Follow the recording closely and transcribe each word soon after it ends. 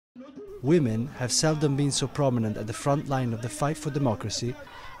Women have seldom been so prominent at the front line of the fight for democracy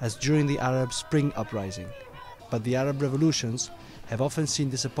as during the Arab Spring uprising. But the Arab revolutions have often seen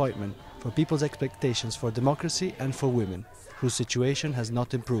disappointment for people's expectations for democracy and for women, whose situation has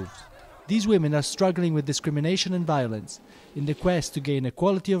not improved. These women are struggling with discrimination and violence in the quest to gain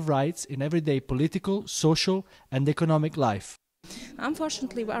equality of rights in everyday political, social and economic life.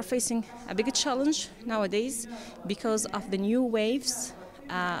 Unfortunately, we are facing a big challenge nowadays because of the new waves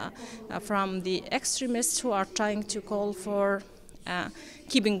from the extremists who are trying to call for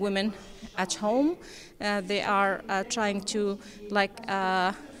keeping women at home. They are trying to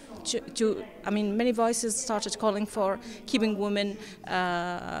many voices started calling for keeping women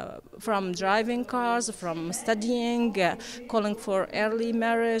from driving cars, from studying, calling for early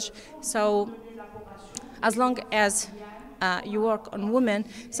marriage. So as long as you work on women,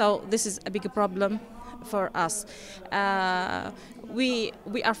 so this is a big problem for us. We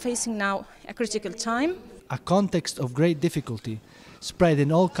are facing now a critical time. A context of great difficulty spread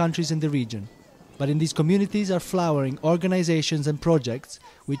in all countries in the region. But in these communities are flowering organizations and projects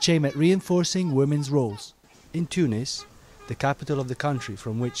which aim at reinforcing women's roles. In Tunis, the capital of the country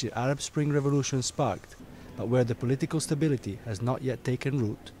from which the Arab Spring Revolution sparked, but where the political stability has not yet taken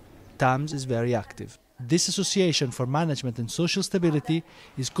root, TAMS is very active. This Association for Management and Social Stability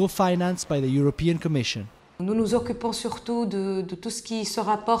is co-financed by the European Commission. Nous nous occupons surtout de tout ce qui se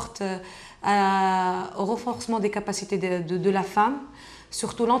rapporte au renforcement des capacités de la femme,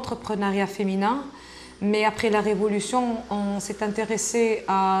 surtout l'entrepreneuriat féminin. Mais après la Révolution, on s'est intéressé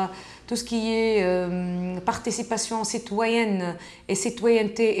à tout ce qui est participation citoyenne et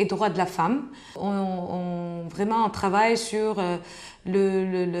citoyenneté et droits de la femme. Vraiment, on travaille sur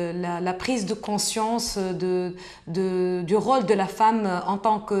la prise de conscience du rôle de la femme en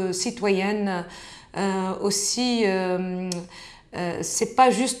tant que citoyenne. C'est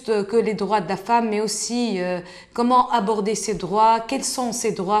pas juste que les droits de la femme, mais aussi comment aborder ces droits, quels sont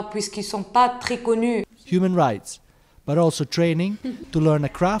ces droits puisqu'ils ne sont pas très connus. Human rights, but also training to learn a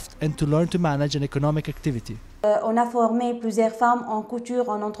craft and to learn to manage an economic activity. On a formé plusieurs femmes en couture,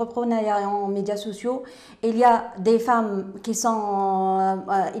 en entrepreneuriat et en médias sociaux. Il y a des femmes qui sont...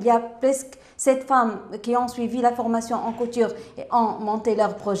 il y a presque 7 femmes qui ont suivi la formation en couture et ont monté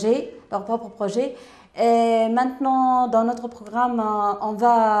leur propre projet. Et maintenant, dans notre programme, on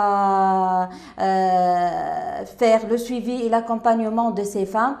va faire le suivi et l'accompagnement de ces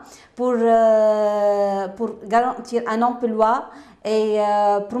femmes pour garantir un emploi et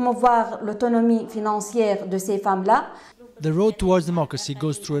promouvoir l'autonomie financière de ces femmes-là. The road towards democracy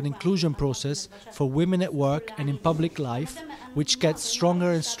goes through an inclusion process for women at work and in public life, which gets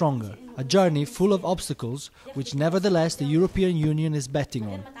stronger and stronger. A journey full of obstacles, which nevertheless the European Union is betting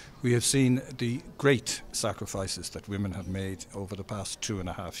on. We have seen the great sacrifices that women have made over the past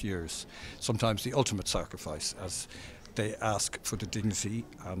 2.5 years, sometimes the ultimate sacrifice as they ask for the dignity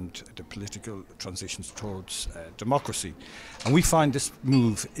and the political transitions towards democracy. And we find this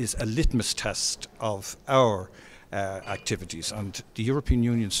move is a litmus test of our activities, and the European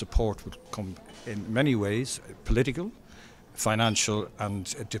Union support will come in many ways, political, financial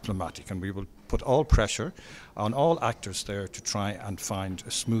and diplomatic, and we will put all pressure on all actors there to try and find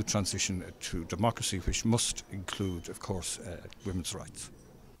a smooth transition to democracy, which must include, of course, women's rights.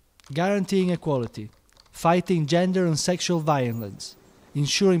 Guaranteeing equality, fighting gender and sexual violence,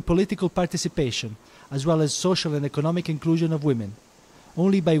 ensuring political participation, as well as social and economic inclusion of women.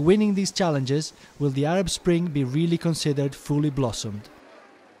 Only by winning these challenges will the Arab Spring be really considered fully blossomed.